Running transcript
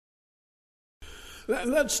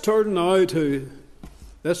Let's turn now to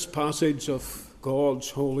this passage of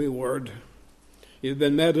God's holy word. You've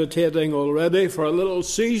been meditating already for a little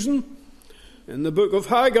season in the book of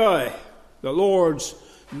Haggai, the Lord's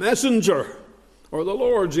messenger, or the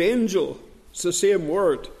Lord's angel. It's the same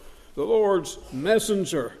word. The Lord's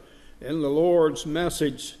messenger in the Lord's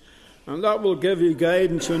message. And that will give you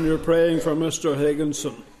guidance when you're praying for Mr.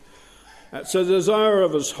 Higginson. It's a desire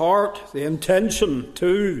of his heart, the intention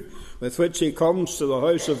too, with which he comes to the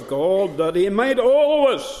house of God, that he might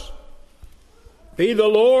always be the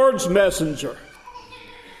Lord's messenger,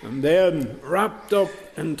 and then wrapped up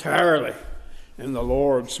entirely in the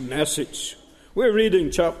Lord's message. We're reading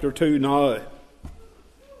chapter 2 now.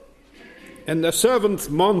 In the 7th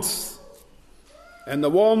month, in the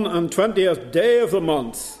 21st day of the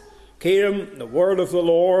month, came the word of the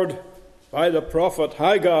Lord by the prophet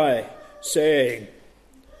Haggai, saying,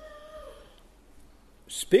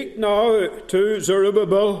 Speak now to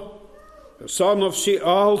Zerubbabel, the son of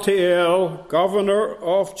Shealtiel, governor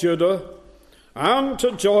of Judah, and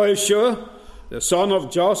to Joshua, the son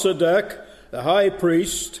of Josedek, the high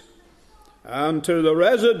priest, and to the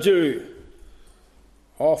residue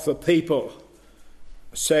of the people,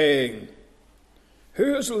 saying,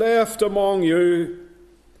 Who is left among you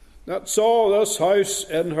that saw this house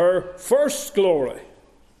in her first glory?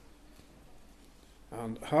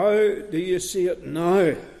 And how do you see it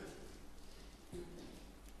now?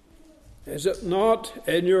 Is it not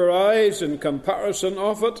in your eyes in comparison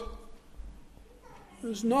of it?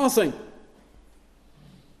 There's nothing.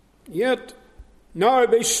 Yet now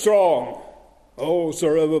be strong, O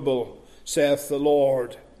Zerubbabel, saith the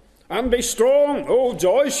Lord. And be strong, O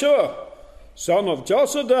Joshua, son of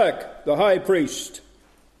Josedek, the high priest.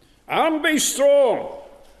 And be strong,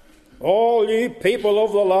 all ye people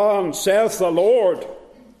of the land, saith the Lord,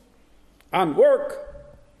 and work,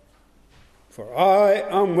 for I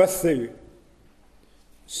am with thee,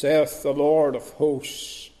 saith the Lord of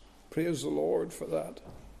hosts. Praise the Lord for that.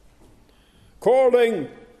 According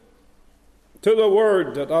to the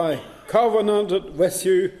word that I covenanted with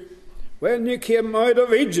you when you came out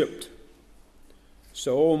of Egypt,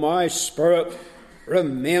 so my spirit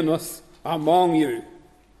remaineth among you.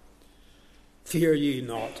 Fear ye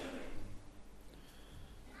not.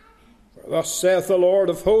 For thus saith the Lord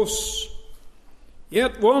of hosts,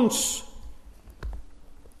 Yet once,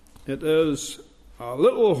 it is a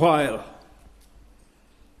little while,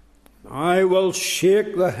 I will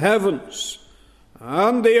shake the heavens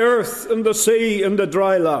and the earth and the sea and the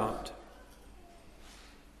dry land,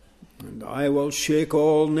 and I will shake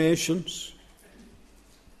all nations,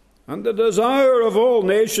 and the desire of all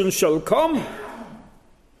nations shall come,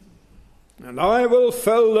 and I will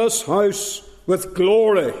fill this house with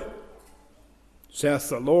glory, saith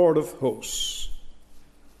the Lord of hosts.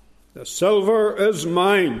 The silver is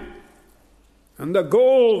mine, and the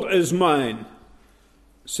gold is mine,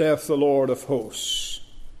 saith the Lord of hosts.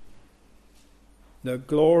 The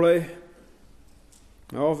glory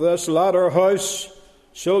of this latter house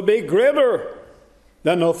shall be greater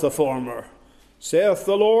than of the former, saith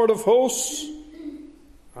the Lord of hosts.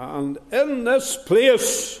 And in this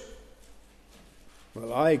place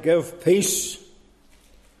will I give peace,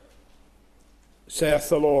 saith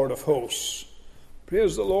the Lord of hosts.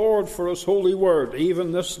 Praise the Lord for his holy word,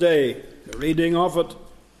 even this day, the reading of it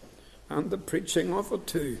and the preaching of it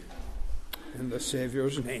too, in the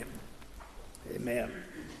Saviour's name. Amen.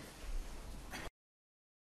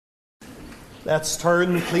 Let's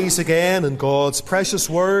turn, please, again in God's precious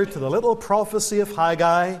word to the little prophecy of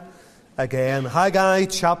Haggai. Again, Haggai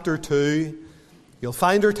chapter 2. You'll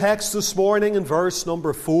find our text this morning in verse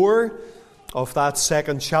number 4 of that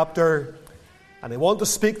second chapter. And I want to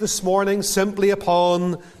speak this morning simply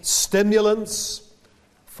upon stimulants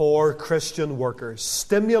for Christian workers.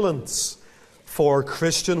 Stimulants for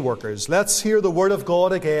Christian workers. Let's hear the word of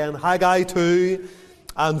God again. Haggai 2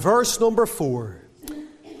 and verse number 4.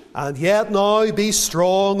 And yet now be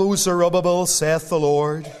strong, O Zerubbabel, saith the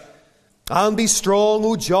Lord. And be strong,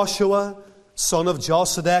 O Joshua, son of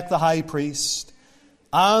Josedek the high priest.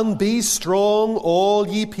 And be strong, all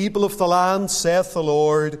ye people of the land, saith the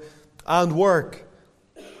Lord, and work,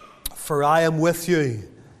 for I am with you,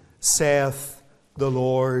 saith the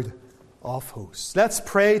Lord of hosts. Let's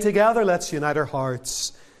pray together. Let's unite our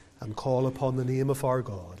hearts and call upon the name of our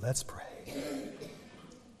God. Let's pray.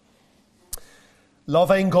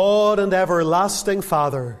 Loving God and everlasting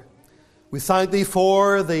Father, we thank Thee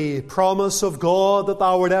for the promise of God that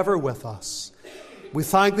Thou art ever with us. We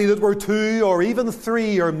thank Thee that where two or even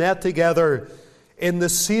three are met together in the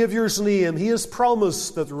Saviour's name, He has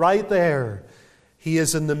promised that right there He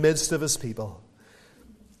is in the midst of His people.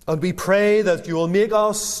 And we pray that you will make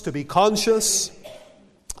us to be conscious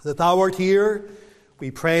that thou art here. We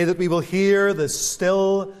pray that we will hear the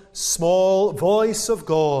still, small voice of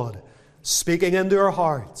God speaking into our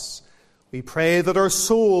hearts. We pray that our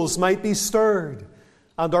souls might be stirred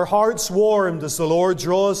and our hearts warmed as the Lord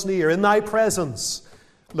draws near. In thy presence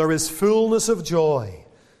there is fullness of joy.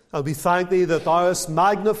 And we thank thee that thou hast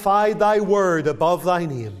magnified thy word above thy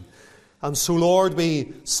name. And so, Lord,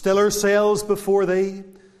 we still ourselves before thee.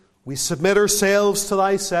 We submit ourselves to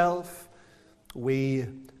thyself. We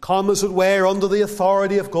come, as it were, under the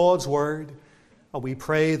authority of God's word. And we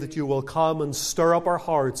pray that you will come and stir up our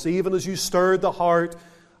hearts, even as you stirred the heart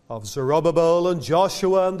of Zerubbabel and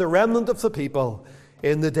Joshua and the remnant of the people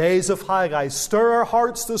in the days of Haggai. Stir our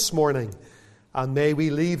hearts this morning, and may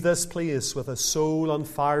we leave this place with a soul on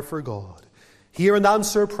fire for God. Hear and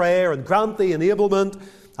answer prayer, and grant the enablement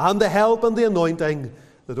and the help and the anointing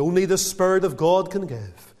that only the Spirit of God can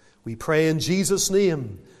give. We pray in Jesus'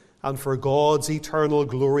 name and for God's eternal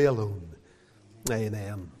glory alone.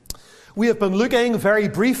 Amen. We have been looking very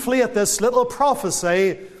briefly at this little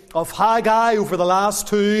prophecy of Haggai over the last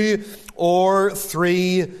 2 or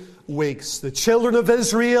 3 weeks. The children of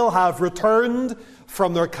Israel have returned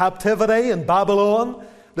from their captivity in Babylon.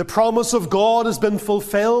 The promise of God has been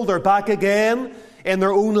fulfilled. They're back again in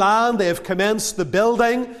their own land. They have commenced the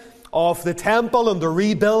building of the temple and the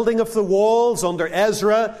rebuilding of the walls under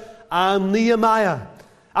Ezra and Nehemiah.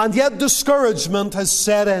 And yet discouragement has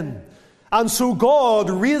set in. And so God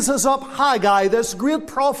raises up Haggai, this great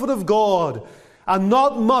prophet of God. And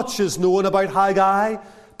not much is known about Haggai,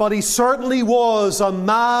 but he certainly was a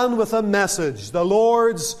man with a message, the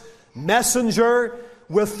Lord's messenger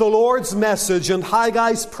with the Lord's message. And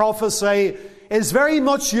Haggai's prophecy is very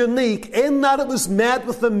much unique in that it was met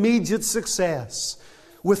with immediate success.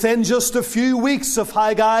 Within just a few weeks of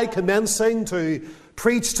Haggai commencing to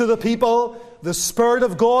preach to the people, the Spirit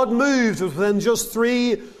of God moved. Within just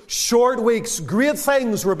 3 short weeks, great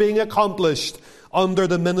things were being accomplished under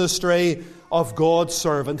the ministry of God's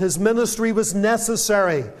servant. His ministry was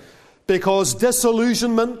necessary because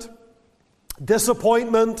disillusionment,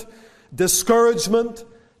 disappointment, discouragement,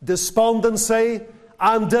 despondency,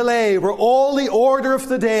 and delay were all the order of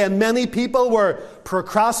the day, and many people were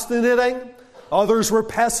procrastinating, others were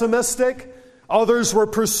pessimistic, others were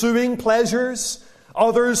pursuing pleasures,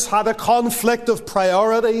 others had a conflict of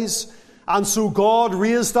priorities. And so God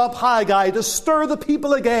raised up Haggai to stir the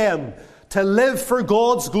people again, to live for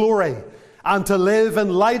God's glory, and to live in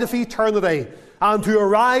light of eternity, and to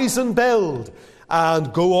arise and build,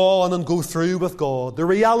 and go on and go through with God. The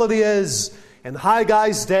reality is, in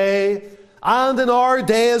Haggai's day, and in our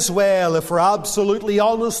day as well, if we're absolutely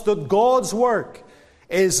honest, that God's work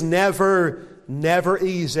is never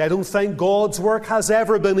easy. I don't think God's work has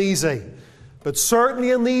ever been easy. But certainly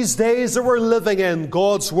in these days that we're living in,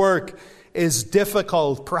 God's work is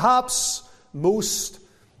difficult, perhaps most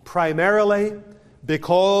primarily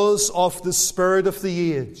because of the spirit of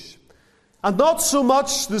the age. And not so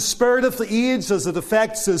much the spirit of the age as it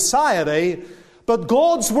affects society, but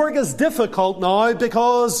God's work is difficult now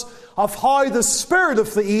because of how the spirit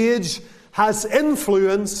of the age has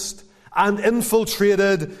influenced and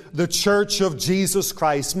infiltrated the Church of Jesus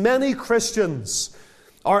Christ. Many Christians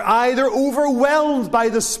are either overwhelmed by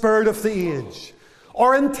the spirit of the age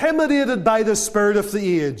or intimidated by the spirit of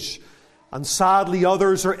the age. And sadly,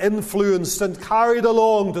 others are influenced and carried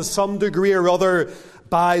along to some degree or other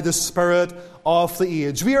by the spirit of the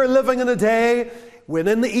age. We are living in a day when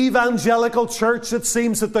in the evangelical church it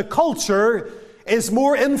seems that the culture is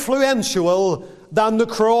more influential than the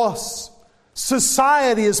cross.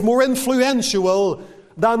 Society is more influential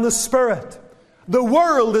than the Spirit. The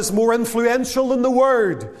world is more influential than the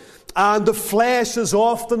Word. And the flesh is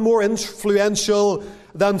often more influential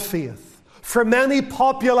than faith. For many,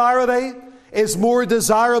 popularity is more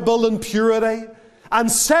desirable than purity.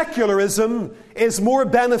 And secularism is more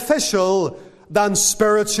beneficial than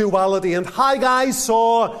spirituality. And Haggai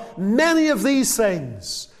saw many of these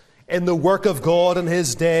things in the work of God in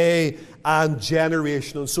his day and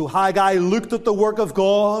generation. And so Haggai looked at the work of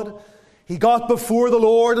God. He got before the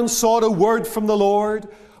Lord and sought a word from the Lord,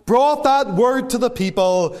 brought that word to the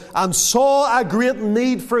people, and saw a great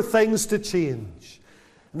need for things to change.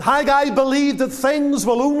 And Haggai believed that things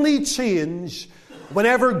will only change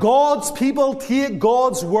whenever God's people take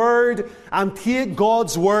God's word and take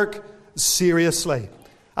God's work seriously.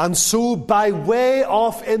 And so by way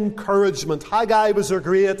of encouragement, Haggai was a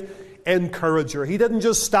great encourager. He didn't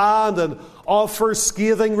just stand and offer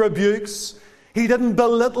scathing rebukes. He didn't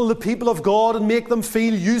belittle the people of God and make them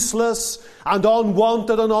feel useless and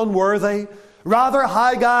unwanted and unworthy. Rather,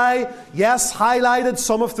 Haggai, yes, highlighted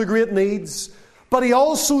some of the great needs, but he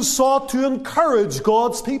also sought to encourage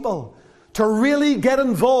God's people to really get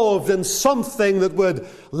involved in something that would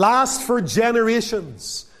last for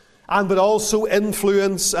generations and would also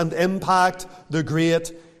influence and impact the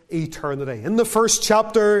great eternity. In the first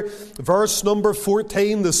chapter, verse number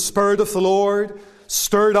 14, the Spirit of the Lord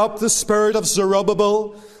stirred up the spirit of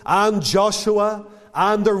Zerubbabel and Joshua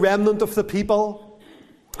and the remnant of the people.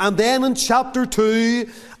 And then in chapter 2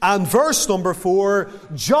 and verse number 4,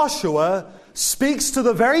 Joshua speaks to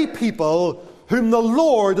the very people whom the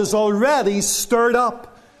Lord has already stirred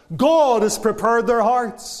up. God has prepared their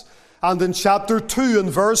hearts. And in chapter 2 and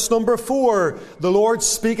verse number 4, the Lord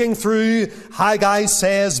speaking through Haggai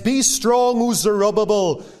says, "Be strong, O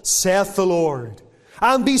Zerubbabel, saith the Lord.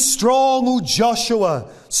 And be strong, O Joshua,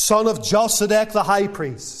 son of Josedech the high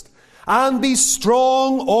priest. And be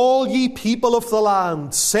strong, all ye people of the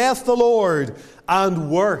land, saith the Lord, and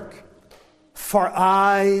work, for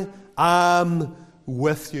I am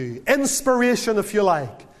with you." Inspiration, if you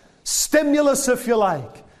like, stimulus, if you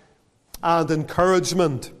like, and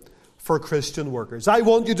encouragement for Christian workers. I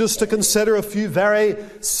want you just to consider a few very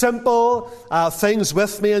simple things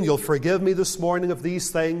with me, and you'll forgive me this morning if these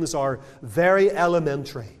things are very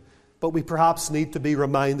elementary, but we perhaps need to be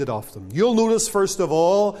reminded of them. You'll notice, first of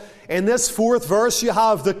all, in this fourth verse, you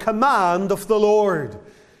have the command of the Lord.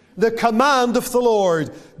 The command of the Lord.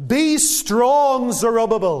 Be strong,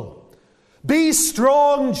 Zerubbabel. Be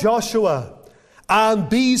strong, Joshua. And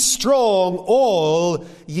be strong, all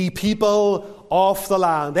ye people of the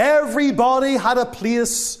land. Everybody had a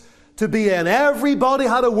place to be in. Everybody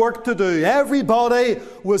had a work to do. Everybody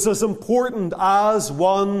was as important as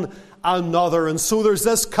one another. And so there's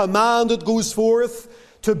this command that goes forth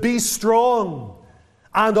to be strong,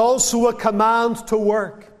 and also a command to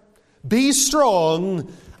work. Be strong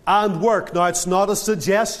and work. Now, it's not a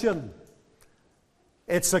suggestion.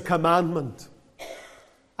 It's a commandment.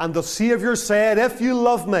 And the Savior said, "If you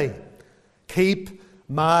love me, keep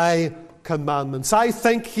my commandments." I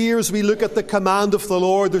think here, as we look at the command of the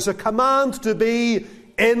Lord, there's a command to be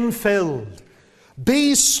infilled.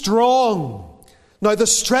 Be strong. Now, the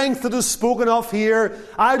strength that is spoken of here,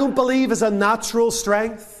 I don't believe is a natural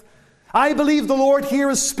strength. I believe the Lord here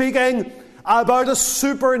is speaking about a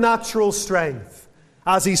supernatural strength,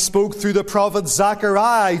 as he spoke through the prophet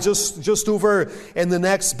Zechariah, just over in the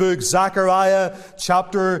next book, Zechariah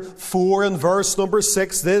chapter 4 and verse number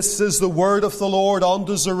 6. "This is the word of the Lord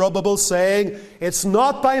unto Zerubbabel, saying, It's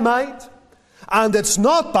not by might, and it's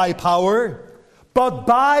not by power, but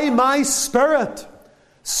by my Spirit,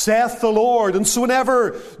 saith the Lord." And so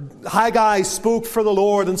whenever Haggai spoke for the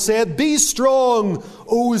Lord and said, "Be strong,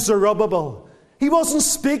 O Zerubbabel," he wasn't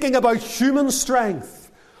speaking about human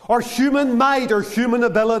strength or human might or human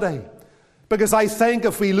ability. Because I think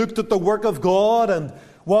if we looked at the work of God and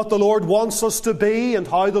what the Lord wants us to be and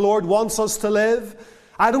how the Lord wants us to live,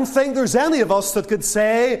 I don't think there's any of us that could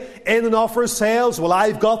say in and of ourselves, "Well,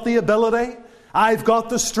 I've got the ability, I've got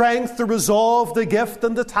the strength, the resolve, the gift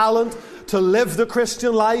and the talent to live the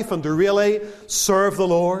Christian life and to really serve the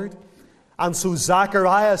Lord." And so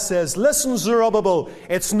Zechariah says, "Listen, Zerubbabel,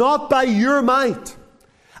 it's not by your might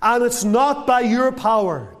and it's not by your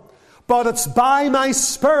power, but it's by my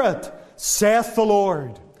Spirit, saith the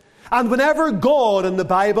Lord." And whenever God in the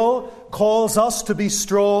Bible calls us to be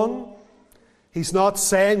strong, He's not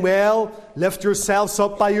saying, "Well, lift yourselves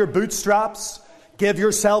up by your bootstraps, give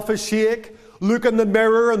yourself a shake, look in the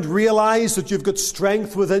mirror and realize that you've got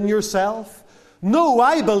strength within yourself." No,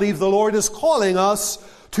 I believe the Lord is calling us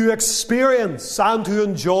to experience and to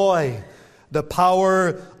enjoy the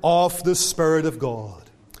power of the Spirit of God.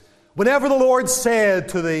 Whenever the Lord said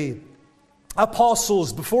to the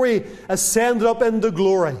apostles before He ascended up into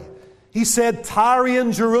glory, He said, "Tarry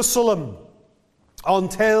in Jerusalem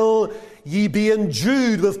until ye be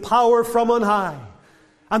endued with power from on high."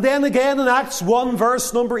 And then again in Acts 1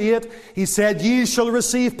 verse number 8, He said, "Ye shall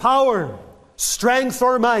receive power, strength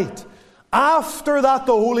or might. After that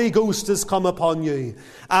the Holy Ghost is come upon you,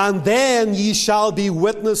 and then ye shall be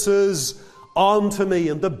witnesses unto me."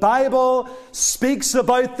 And the Bible speaks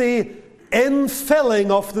about the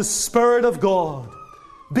infilling of the Spirit of God.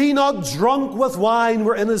 "Be not drunk with wine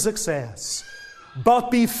wherein is excess, but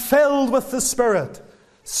be filled with the Spirit,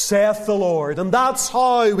 saith the Lord." And that's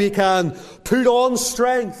how we can put on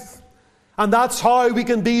strength. And that's how we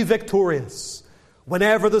can be victorious.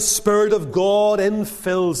 Whenever the Spirit of God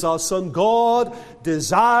infills us, and God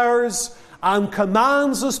desires and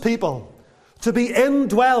commands His people to be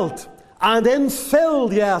indwelt and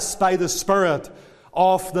infilled, yes, by the Spirit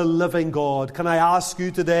of the living God. Can I ask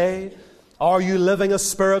you today, are you living a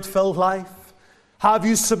Spirit-filled life? Have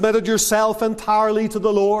you submitted yourself entirely to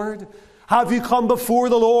the Lord? Have you come before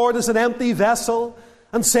the Lord as an empty vessel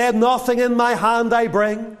and said, nothing in my hand I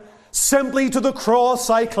bring, simply to the cross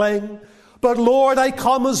I cling, but Lord, I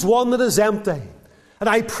come as one that is empty, and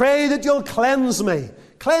I pray that you'll cleanse me,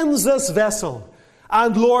 cleanse this vessel,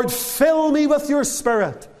 and Lord, fill me with your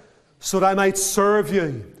Spirit, so that I might serve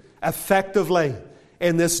you effectively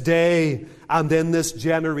in this day and in this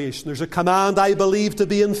generation. There's a command, I believe, to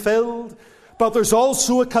be infilled, but there's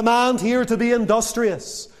also a command here to be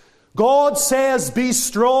industrious. God says, be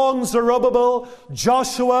strong, Zerubbabel,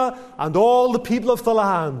 Joshua, and all the people of the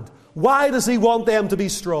land. Why does he want them to be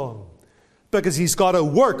strong? Because he's got a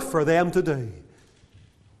work for them to do.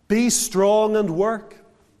 Be strong and work.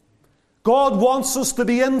 God wants us to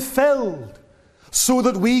be infilled so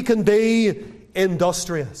that we can be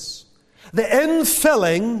industrious. The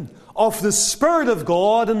infilling of the Spirit of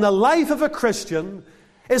God in the life of a Christian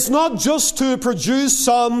is not just to produce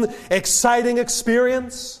some exciting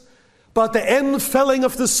experience, but the infilling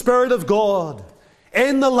of the Spirit of God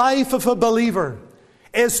in the life of a believer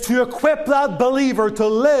is to equip that believer to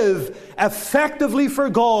live effectively for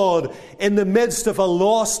God in the midst of a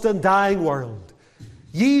lost and dying world.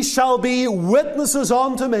 Ye shall be witnesses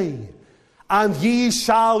unto me, and ye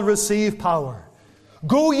shall receive power.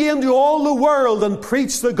 Go ye into all the world and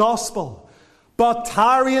preach the gospel, but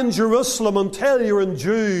tarry in Jerusalem until you're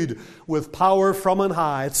endued with power from on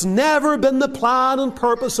high. It's never been the plan and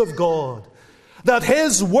purpose of God that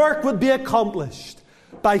his work would be accomplished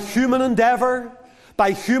by human endeavor,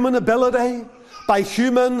 by human ability, by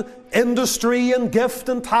human industry and gift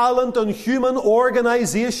and talent and human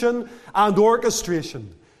organization and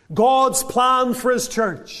orchestration. God's plan for his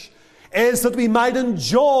church is that we might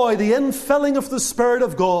enjoy the infilling of the Spirit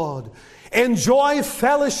of God, enjoy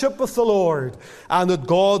fellowship with the Lord, and that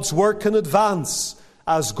God's work can advance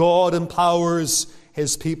as God empowers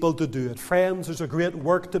his people to do it. Friends, there's a great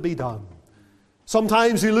work to be done.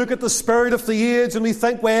 Sometimes we look at the spirit of the age and we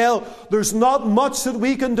think, well, there's not much that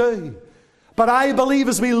we can do. But I believe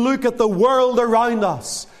as we look at the world around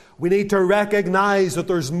us, we need to recognize that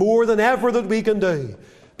there's more than ever that we can do.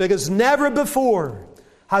 Because never before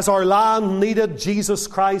has our land needed Jesus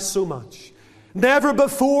Christ so much. Never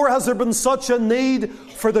before has there been such a need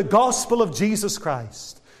for the gospel of Jesus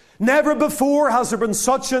Christ. Never before has there been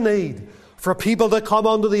such a need for people to come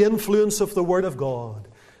under the influence of the Word of God.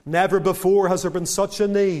 Never before has there been such a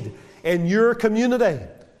need in your community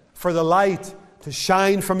for the light to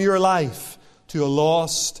shine from your life to a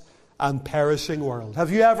lost and perishing world.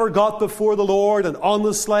 Have you ever got before the Lord and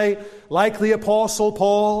honestly, like the Apostle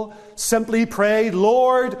Paul, simply prayed,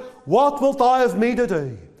 Lord, what wilt thou have me to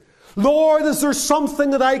do? Lord, is there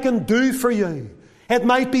something that I can do for you? It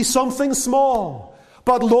might be something small,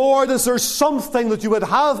 but Lord, is there something that you would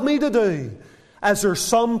have me to do? Is there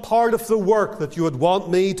some part of the work that you would want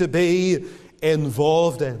me to be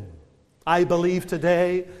involved in? I believe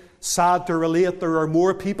today, sad to relate, there are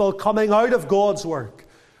more people coming out of God's work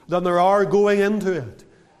than there are going into it.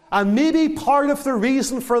 And maybe part of the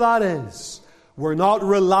reason for that is we're not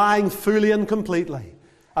relying fully and completely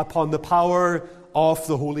upon the power of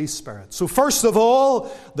the Holy Spirit. So first of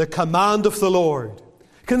all, the command of the Lord.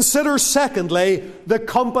 Consider secondly, the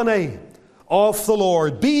company of the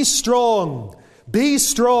Lord. Be strong. Be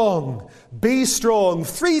strong, be strong.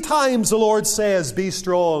 3 times the Lord says, be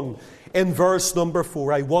strong in verse number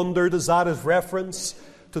 4. I wonder, does that have reference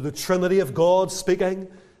to the Trinity of God speaking?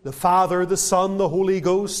 The Father, the Son, the Holy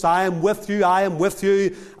Ghost. I am with you, I am with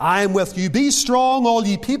you, I am with you. Be strong, all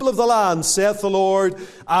ye people of the land, saith the Lord,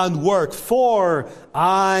 and work, for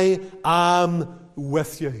I am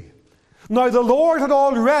with you. Now the Lord had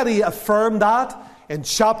already affirmed that in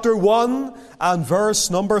chapter 1 and verse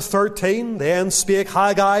number 13. Then spake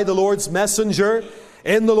Haggai, the Lord's messenger,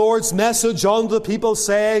 in the Lord's message unto the people,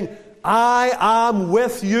 saying, I am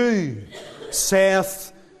with you,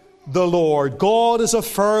 saith the Lord. God has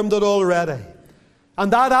affirmed it already.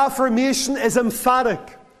 And that affirmation is emphatic.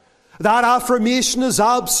 That affirmation is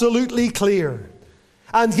absolutely clear.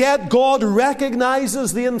 And yet God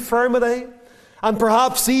recognizes the infirmity and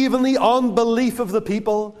perhaps even the unbelief of the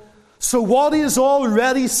people. So what he has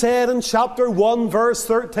already said in chapter 1, verse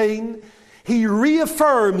 13, he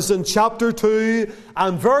reaffirms in chapter 2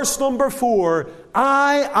 and verse number 4,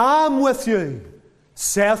 I am with you,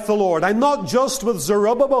 saith the Lord. I'm not just with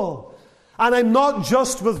Zerubbabel, and I'm not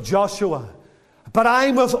just with Joshua, but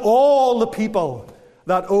I'm with all the people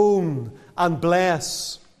that own and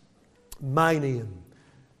bless my name.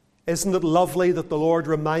 Isn't it lovely that the Lord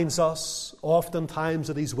reminds us oftentimes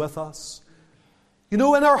that he's with us? You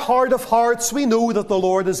know, in our heart of hearts, we know that the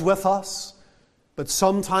Lord is with us. but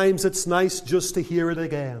sometimes it's nice just to hear it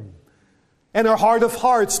again. In our heart of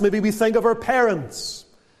hearts, maybe we think of our parents,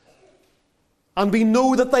 and we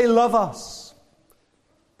know that they love us.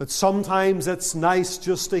 But sometimes it's nice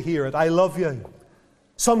just to hear it. I love you.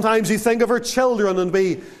 Sometimes we think of our children, and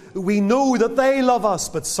we know that they love us,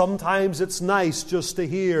 but sometimes it's nice just to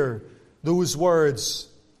hear those words,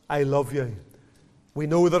 I love you. We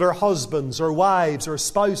know that our husbands, our wives, our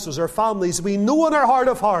spouses, our families, we know in our heart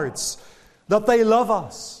of hearts that they love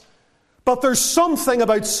us. But there's something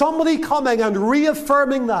about somebody coming and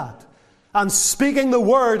reaffirming that and speaking the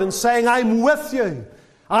word and saying, I'm with you,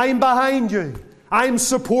 I'm behind you, I'm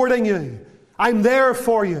supporting you, I'm there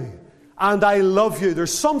for you, and I love you.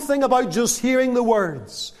 There's something about just hearing the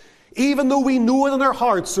words. Even though we know it in our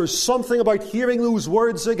hearts, there's something about hearing those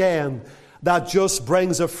words again that just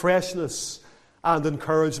brings a freshness and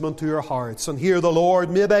encouragement to your hearts. And here the Lord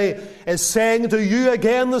maybe is saying to you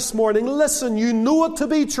again this morning, listen, you know it to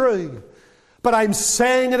be true, but I'm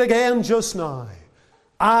saying it again just now.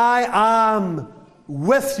 I am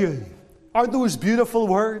with you. Aren't those beautiful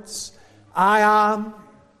words? I am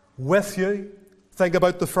with you. Think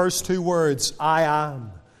about the first two words, I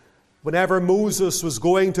am. Whenever Moses was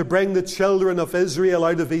going to bring the children of Israel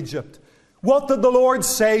out of Egypt, what did the Lord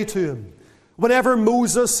say to him? Whenever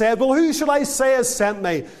Moses said, well, who shall I say has sent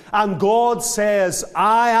me? And God says,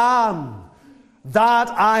 I am that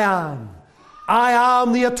I am. I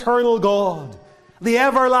am the eternal God, the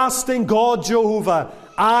everlasting God, Jehovah.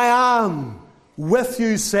 I am with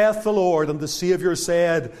you, saith the Lord. And the Savior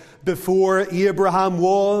said, before Abraham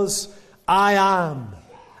was, I am.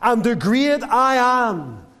 And the great I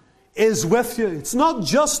am is with you. It's not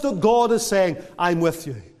just that God is saying, I'm with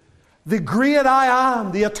you. The great I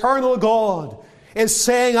am, the eternal God, is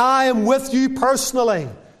saying, I am with you personally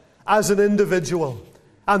as an individual.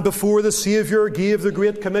 And before the Savior gave the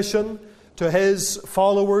Great Commission to his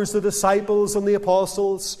followers, the disciples and the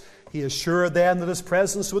apostles, he assured them that his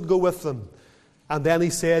presence would go with them. And then he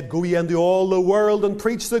said, go ye into all the world and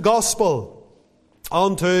preach the gospel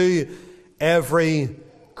unto every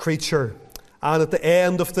creature. And at the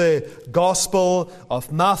end of the Gospel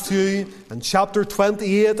of Matthew, in chapter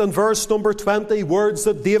 28 and verse number 20, words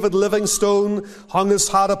that David Livingstone hung his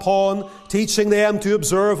hat upon, teaching them to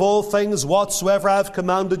observe all things whatsoever I have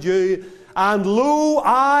commanded you. And lo,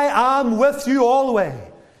 I am with you always,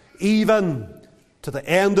 even to the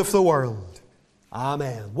end of the world.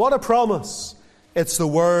 Amen. What a promise. It's the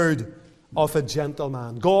word of a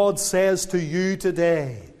gentleman. God says to you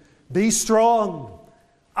today, be strong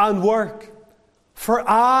and work. For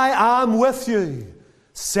I am with you,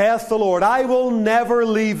 saith the Lord. I will never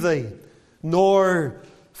leave thee, nor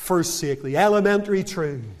forsake thee. Elementary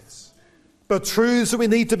truths, but truths that we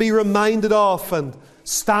need to be reminded of and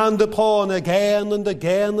stand upon again and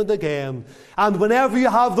again and again. And whenever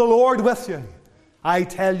you have the Lord with you, I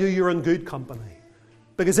tell you, you're in good company.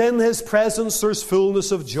 Because in his presence there's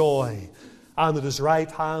fullness of joy, and at his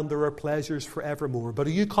right hand there are pleasures forevermore. But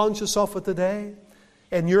are you conscious of it today?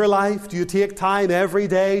 In your life, do you take time every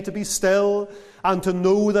day to be still and to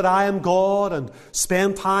know that I am God, and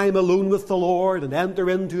spend time alone with the Lord and enter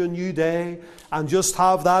into a new day and just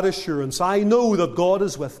have that assurance? I know that God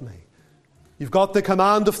is with me. You've got the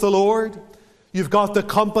command of the Lord. You've got the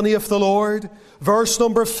company of the Lord. Verse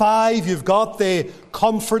number 5, you've got the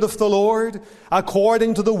comfort of the Lord,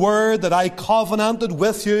 according to the word that I covenanted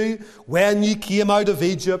with you when you came out of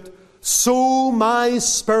Egypt. So my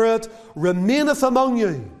spirit remaineth among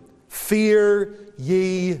you. Fear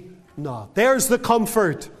ye not. There's the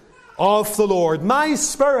comfort of the Lord. My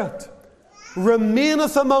spirit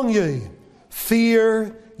remaineth among you.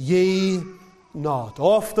 Fear ye not.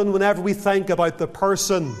 Often whenever we think about the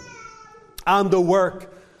person and the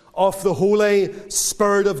work of the Holy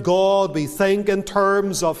Spirit of God, we think in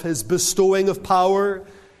terms of his bestowing of power,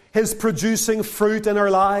 his producing fruit in our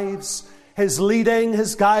lives, his leading,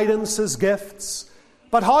 his guidance, his gifts.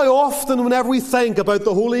 But how often whenever we think about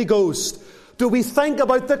the Holy Ghost, do we think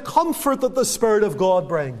about the comfort that the Spirit of God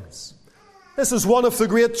brings? This is one of the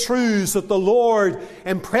great truths that the Lord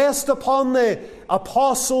impressed upon the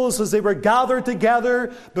apostles as they were gathered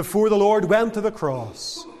together before the Lord went to the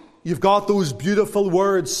cross. You've got those beautiful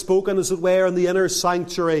words spoken, as it were, in the inner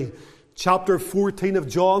sanctuary. Chapter 14 of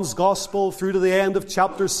John's Gospel through to the end of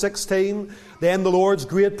chapter 16. Then the Lord's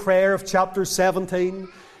great prayer of chapter 17.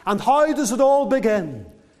 And how does it all begin?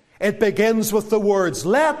 It begins with the words,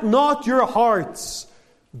 let not your hearts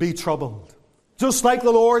be troubled. Just like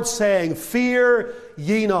the Lord saying, fear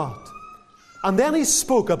ye not. And then he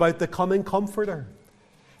spoke about the coming Comforter.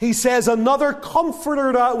 He says, another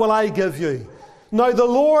Comforter that will I give you, Now the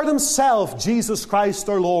Lord himself, Jesus Christ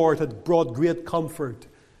our Lord, had brought great comfort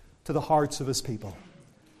to the hearts of his people.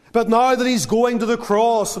 But now that he's going to the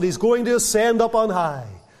cross and he's going to ascend up on high,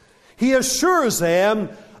 he assures them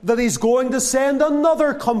that he's going to send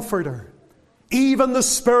another comforter, even the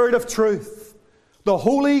Spirit of truth, the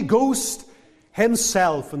Holy Ghost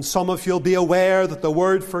himself. And some of you will be aware that the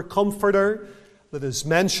word for comforter that is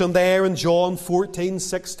mentioned there in John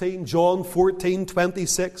 14:16, John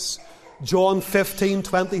 14:26, John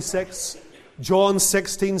 15:26, John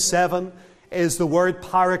 16:7 is the word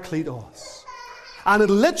parakletos. And it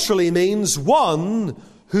literally means one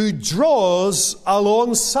who draws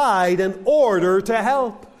alongside in order to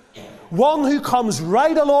help. One who comes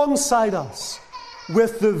right alongside us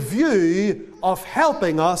with the view of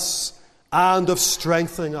helping us and of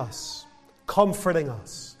strengthening us, comforting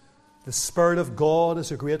us. The Spirit of God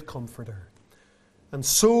is a great comforter. And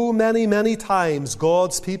so many, many times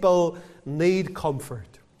God's people need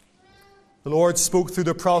comfort. The Lord spoke through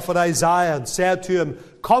the prophet Isaiah and said to him,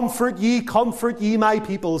 comfort ye, my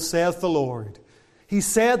people, saith the Lord. He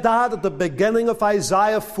said that at the beginning of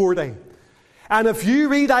Isaiah 40. And if you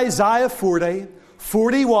read Isaiah 40,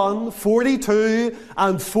 41, 42,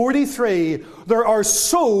 and 43, there are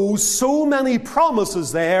so many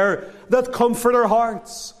promises there that comfort our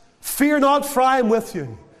hearts. Fear not, for I am with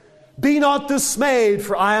you. Be not dismayed,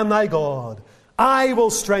 for I am thy God. I will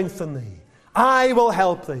strengthen thee. I will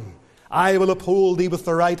help thee. I will uphold thee with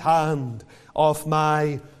the right hand of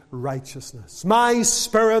my righteousness. My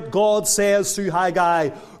Spirit, God says through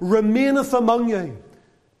Haggai, remaineth among you.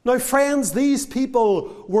 Now, friends, these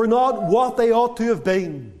people were not what they ought to have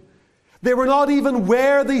been. They were not even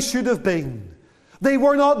where they should have been. They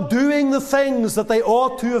were not doing the things that they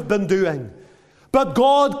ought to have been doing. But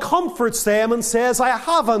God comforts them and says, I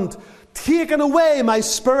haven't taken away my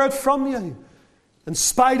Spirit from you. In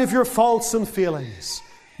spite of your faults and failings,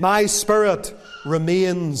 my Spirit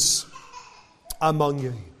remains among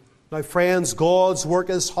you. Now, friends, God's work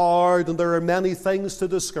is hard and there are many things to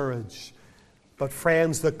discourage. But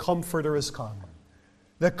friends, the Comforter has come.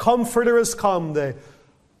 The Comforter has come, the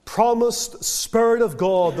promised Spirit of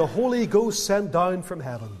God, the Holy Ghost sent down from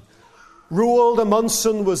heaven. Roald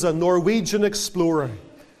Amundsen was a Norwegian explorer.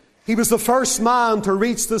 He was the first man to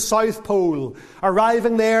reach the South Pole,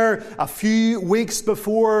 arriving there a few weeks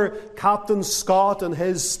before Captain Scott and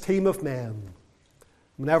his team of men.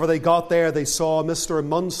 Whenever they got there, they saw Mr.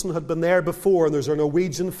 Amundsen had been there before, and there's a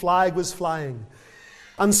Norwegian flag was flying.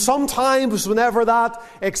 And sometimes whenever that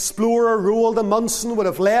explorer, Roald Amundsen, would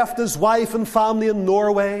have left his wife and family in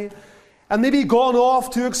Norway and maybe gone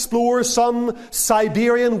off to explore some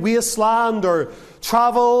Siberian wasteland or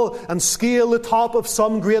travel and scale the top of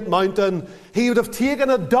some great mountain, he would have taken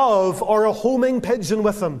a dove or a homing pigeon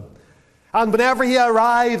with him. And whenever he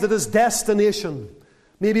arrived at his destination,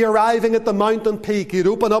 maybe arriving at the mountain peak, he'd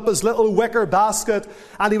open up his little wicker basket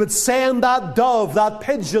and he would send that dove, that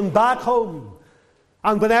pigeon, back home.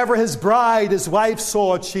 And whenever his bride, his wife,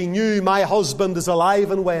 saw it, she knew my husband is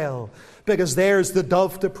alive and well, because there's the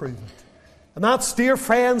dove to prove it. And that's, dear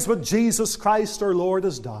friends, what Jesus Christ our Lord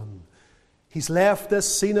has done. He's left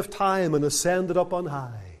this scene of time and ascended up on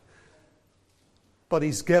high. But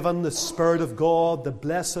he's given the Spirit of God, the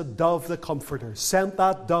blessed dove, the Comforter, sent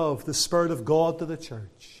that dove, the Spirit of God, to the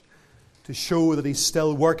church to show that he's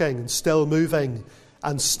still working and still moving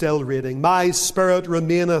and still reigning. My Spirit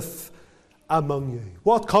remaineth among you.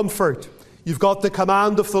 What comfort! You've got the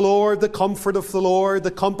command of the Lord, the comfort of the Lord,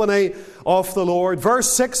 the company of the Lord.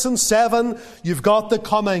 Verse 6 and 7, you've got the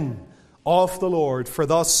coming of the Lord. For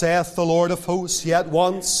thus saith the Lord of hosts, yet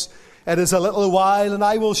once it is a little while, and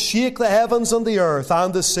I will shake the heavens and the earth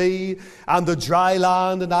and the sea and the dry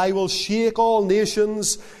land, and I will shake all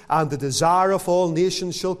nations, and the desire of all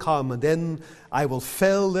nations shall come, and in I will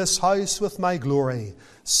fill this house with my glory,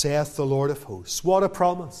 saith the Lord of hosts. What a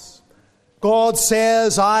promise! God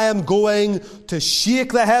says, I am going to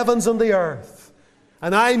shake the heavens and the earth,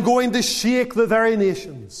 and I'm going to shake the very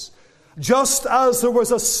nations. Just as there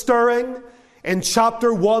was a stirring in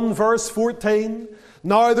chapter 1, verse 14,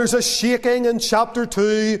 now there's a shaking in chapter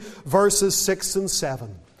 2, verses 6 and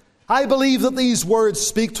 7. I believe that these words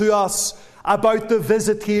speak to us about the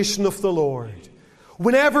visitation of the Lord.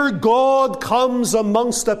 Whenever God comes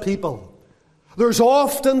amongst a people, there's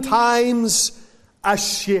oftentimes a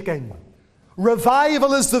shaking.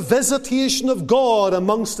 Revival is the visitation of God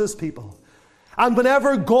amongst his people. And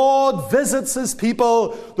whenever God visits his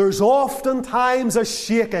people, there's oftentimes a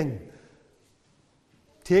shaking.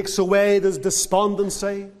 Takes away the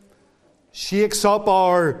despondency, shakes up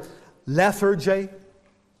our lethargy,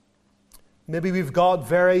 Maybe we've got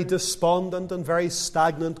very despondent and very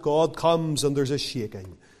stagnant. God comes and there's a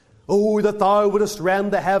shaking. Oh, that thou wouldest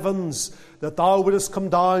rend the heavens, that thou wouldest come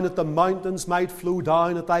down, that the mountains might flow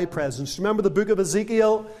down at thy presence. Remember the book of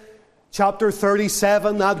Ezekiel, chapter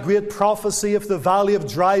 37, that great prophecy of the valley of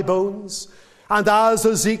dry bones. And as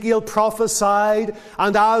Ezekiel prophesied,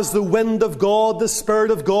 and as the wind of God, the Spirit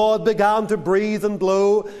of God, began to breathe and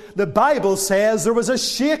blow, the Bible says there was a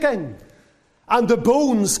shaking, and the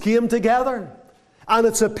bones came together. And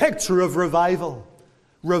it's a picture of revival.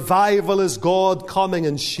 Revival is God coming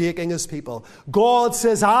and shaking His people. God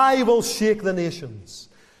says, I will shake the nations,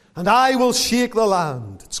 and I will shake the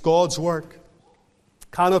land. It's God's work.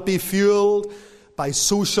 Cannot be fueled by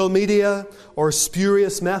social media or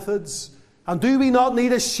spurious methods. And do we not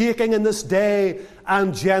need a shaking in this day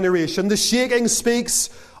and generation? The shaking speaks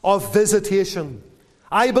of visitation.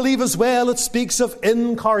 I believe as well it speaks of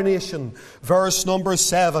incarnation. Verse number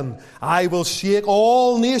 7, I will shake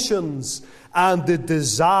all nations, and the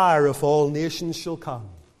desire of all nations shall come.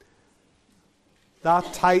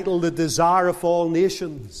 That title, the desire of all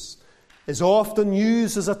nations, is often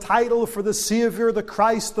used as a title for the Saviour, the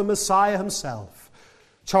Christ, the Messiah Himself.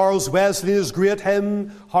 Charles Wesley, in his great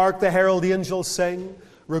hymn, Hark the Herald Angels Sing,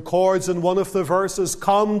 records in one of the verses,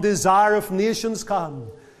 Come, desire of nations, come.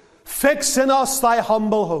 Fix in us thy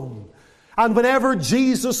humble home. And whenever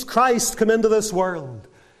Jesus Christ came into this world,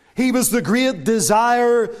 He was the great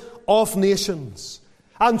desire of nations.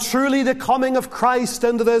 And truly the coming of Christ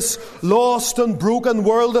into this lost and broken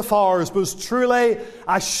world of ours was truly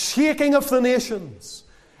a shaking of the nations.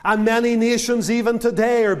 And many nations even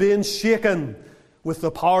today are being shaken with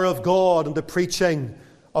the power of God and the preaching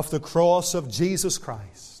of the cross of Jesus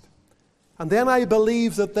Christ. And then I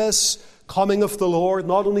believe that this coming of the Lord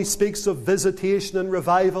not only speaks of visitation and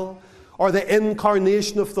revival or the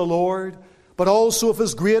incarnation of the Lord, but also of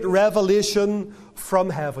His great revelation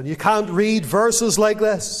from heaven. You can't read verses like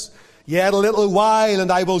this. Yet a little while,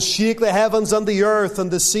 and I will shake the heavens and the earth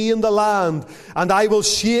and the sea and the land, and I will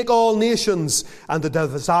shake all nations, and the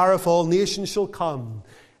desire of all nations shall come.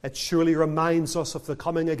 It surely reminds us of the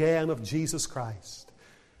coming again of Jesus Christ.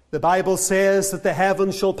 The Bible says that the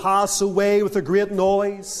heavens shall pass away with a great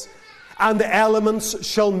noise, and the elements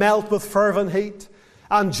shall melt with fervent heat.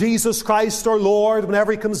 And Jesus Christ our Lord,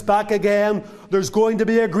 whenever He comes back again, there's going to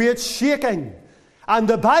be a great shaking. And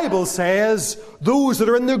the Bible says, those that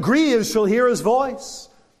are in the graves shall hear His voice.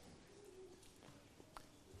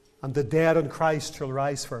 And the dead in Christ shall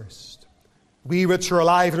rise first. We which are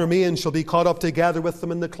alive and remain shall be caught up together with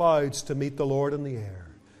them in the clouds to meet the Lord in the air.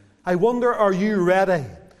 I wonder, are you ready?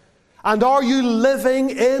 And are you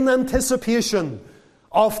living in anticipation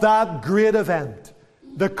of that great event,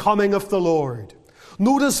 the coming of the Lord?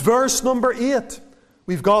 Notice verse number 8.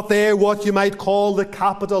 We've got there what you might call the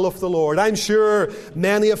capital of the Lord. I'm sure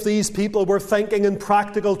many of these people were thinking in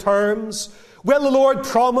practical terms. Well, the Lord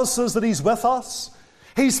promises that He's with us.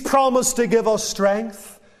 He's promised to give us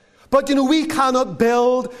strength. But we cannot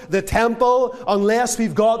build the temple unless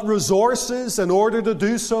we've got resources in order to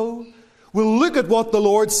do so. Well, look at what the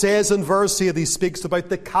Lord says in verse 8. He speaks about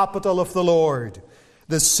the capital of the Lord.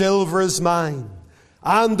 The silver is mine,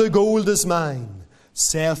 and the gold is mine,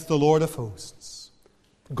 saith the Lord of hosts.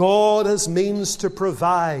 God has means to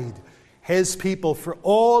provide His people for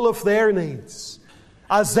all of their needs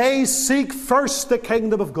as they seek first the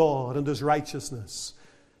kingdom of God and His righteousness.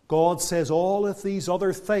 God says, all of these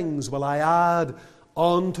other things will I add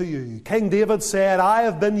unto you. King David said, I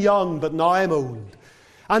have been young, but now I am old,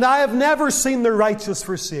 and I have never seen the righteous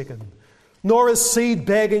forsaken, nor his seed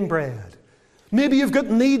begging bread. Maybe you've got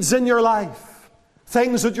needs in your life,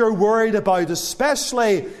 things that you're worried about,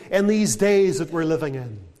 especially in these days that we're living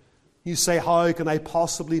in. You say, how can I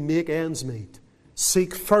possibly make ends meet?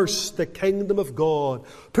 Seek first the kingdom of God.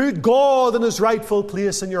 Put God in His rightful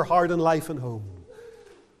place in your heart and life and home.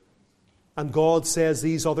 And God says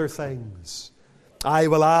these other things I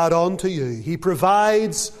will add unto you. He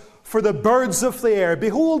provides for the birds of the air.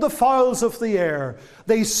 Behold the fowls of the air.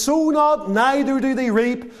 They sow not, neither do they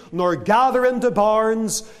reap, nor gather into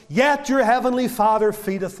barns, yet your heavenly Father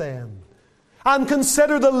feedeth them. And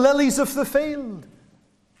consider the lilies of the field.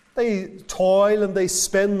 They toil and they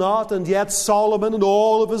spin not, and yet Solomon in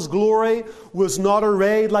all of his glory was not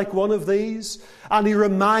arrayed like one of these. And he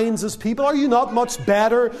reminds his people, are you not much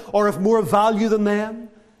better or of more value than them?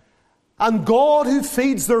 And God, who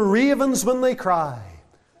feeds the ravens when they cry,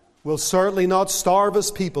 will certainly not starve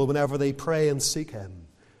His people whenever they pray and seek Him.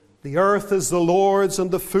 The earth is the Lord's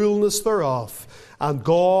and the fullness thereof, and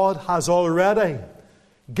God has already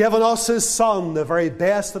given us His Son, the very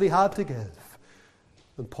best that He had to give.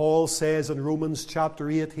 And Paul says in Romans chapter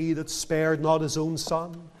 8, he that spared not his own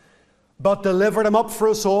son, but delivered him up for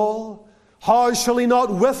us all, how shall he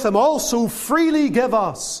not with him also freely give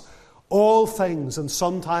us all things? And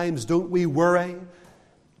sometimes don't we worry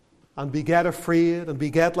and we get afraid and we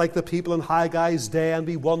get like the people in Haggai's day and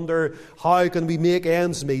we wonder, how can we make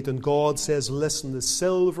ends meet? And God says, listen, the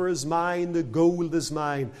silver is mine, the gold is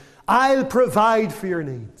mine. I'll provide for your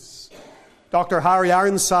needs. Dr. Harry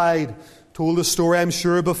Ironside told a story, I'm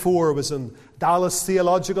sure, before. It was in Dallas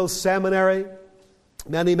Theological Seminary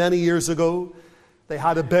many, many years ago. They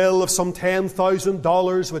had a bill of some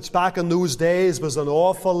 $10,000, which back in those days was an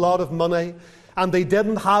awful lot of money. And they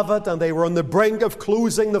didn't have it, and they were on the brink of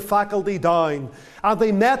closing the faculty down. And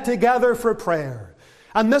they met together for prayer.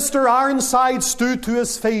 And Mr. Ironside stood to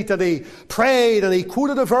his feet, and he prayed, and he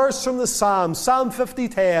quoted a verse from the Psalm, Psalm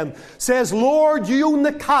 50:10, says, Lord, you own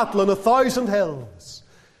the cattle on 1,000 hills,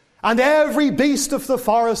 and every beast of the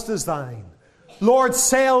forest is thine. Lord,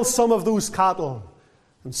 sell some of those cattle,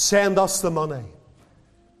 and send us the money.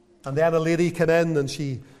 And then a lady came in, and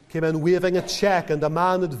she came in waving a check, and a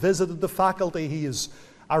man had visited the faculty. He is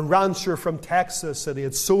a rancher from Texas, and he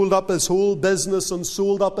had sold up his whole business and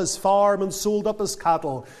sold up his farm and sold up his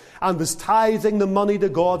cattle and was tithing the money to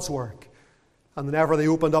God's work. And whenever they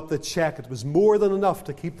opened up the check, it was more than enough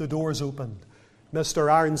to keep the doors open. Mr.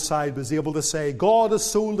 Ironside was able to say, God has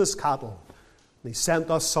sold his cattle, and he sent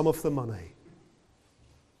us some of the money.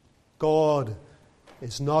 God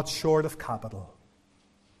is not short of capital.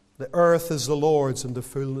 The earth is the Lord's and the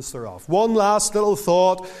fullness thereof. One last little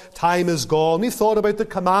thought. Time is gone. We thought about the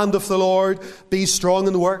command of the Lord, be strong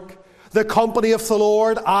in work. The company of the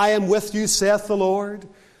Lord, I am with you, saith the Lord.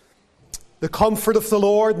 The comfort of the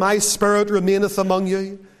Lord, my spirit remaineth among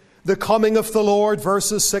you. The coming of the Lord,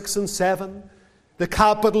 verses 6 and 7. The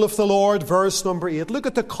capital of the Lord, verse number 8. Look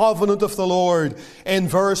at the covenant of the Lord in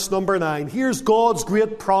verse number 9. Here's God's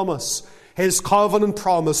great promise, his covenant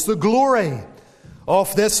promise. The glory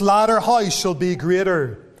of this latter house shall be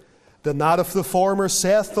greater than that of the former,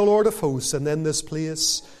 saith the Lord of hosts, and in this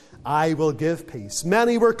place I will give peace.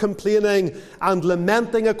 Many were complaining and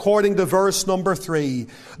lamenting, according to verse number 3,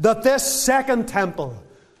 that this second temple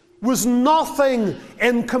was nothing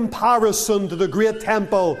in comparison to the great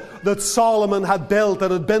temple that Solomon had built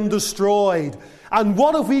and had been destroyed. And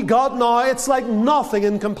what have we got now? It's like nothing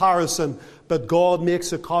in comparison. But God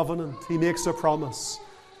makes a covenant. He makes a promise.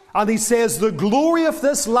 And he says, the glory of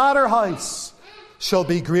this latter house shall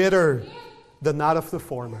be greater than that of the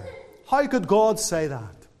former. How could God say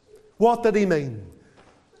that? What did he mean?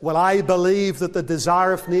 Well, I believe that the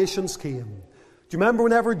desire of nations came. Do you remember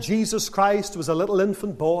whenever Jesus Christ was a little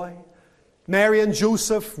infant boy? Mary and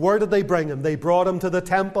Joseph, where did they bring him? They brought him to the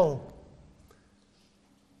temple.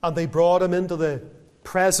 And they brought him into the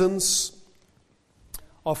presence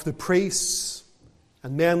of the priests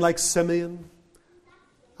and men like Simeon.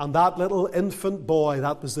 And that little infant boy,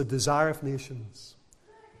 that was the desire of nations.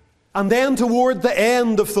 And then toward the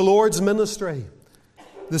end of the Lord's ministry,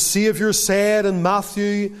 the Saviour said in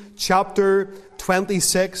Matthew chapter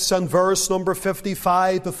 26 and verse number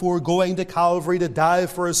 55, before going to Calvary to die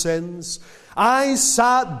for our sins, I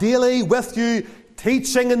sat daily with you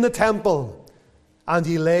teaching in the temple, and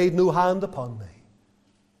ye laid no hand upon me.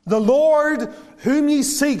 The Lord whom ye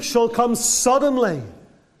seek shall come suddenly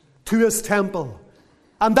to his temple.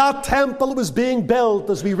 And that temple was being built,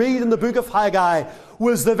 as we read in the book of Haggai,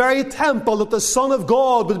 was the very temple that the Son of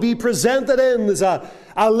God would be presented in as a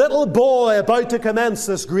little boy about to commence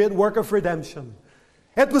this great work of redemption.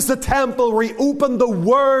 It was the temple where he opened the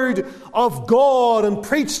Word of God and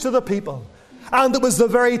preached to the people. And it was the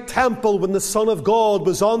very temple when the Son of God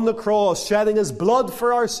was on the cross shedding his blood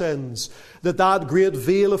for our sins, that great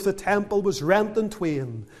veil of the temple was rent in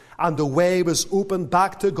twain, and the way was opened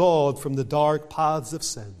back to God from the dark paths of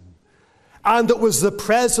sin. And it was the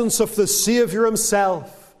presence of the Saviour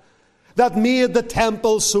himself that made the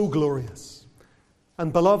temple so glorious.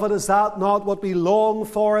 And beloved, is that not what we long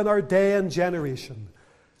for in our day and generation?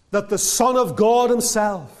 That the Son of God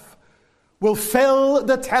himself will fill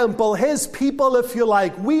the temple, his people, if you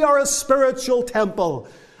like. We are a spiritual temple,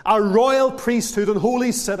 a royal priesthood and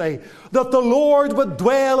holy city, that the Lord would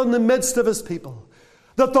dwell in the midst of his people,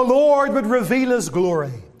 that the Lord would reveal his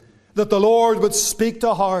glory, that the Lord would speak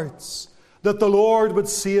to hearts, that the Lord would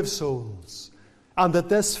save souls, and that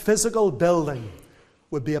this physical building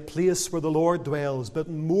would be a place where the Lord dwells. But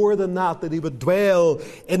more than that he would dwell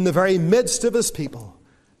in the very midst of his people.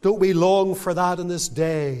 Don't we long for that in this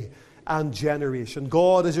day and generation?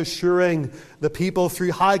 God is assuring the people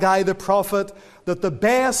through Haggai the prophet that the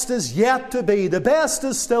best is yet to be. The best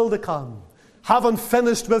is still to come. Haven't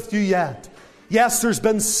finished with you yet. Yes, there's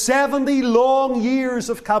been 70 long years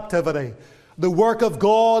of captivity. The work of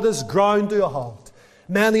God is ground to a halt.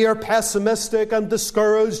 Many are pessimistic and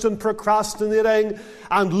discouraged and procrastinating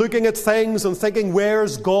and looking at things and thinking,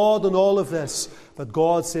 where's God in all of this? But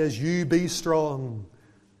God says, you be strong.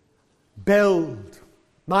 Build.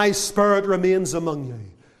 My Spirit remains among you.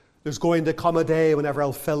 There's going to come a day whenever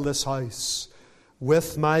I'll fill this house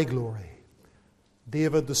with my glory.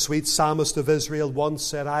 David, the sweet psalmist of Israel, once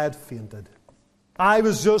said, I had fainted. I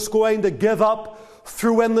was just going to give up,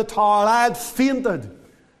 throw in the towel. I had fainted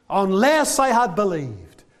unless I had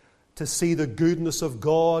believed to see the goodness of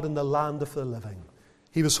God in the land of the living.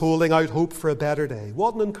 He was holding out hope for a better day.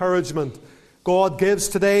 What an encouragement God gives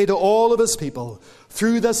today to all of His people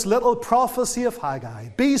through this little prophecy of Haggai.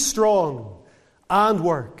 Be strong and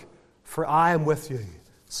work, for I am with you,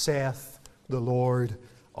 saith the Lord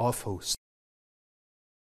of hosts.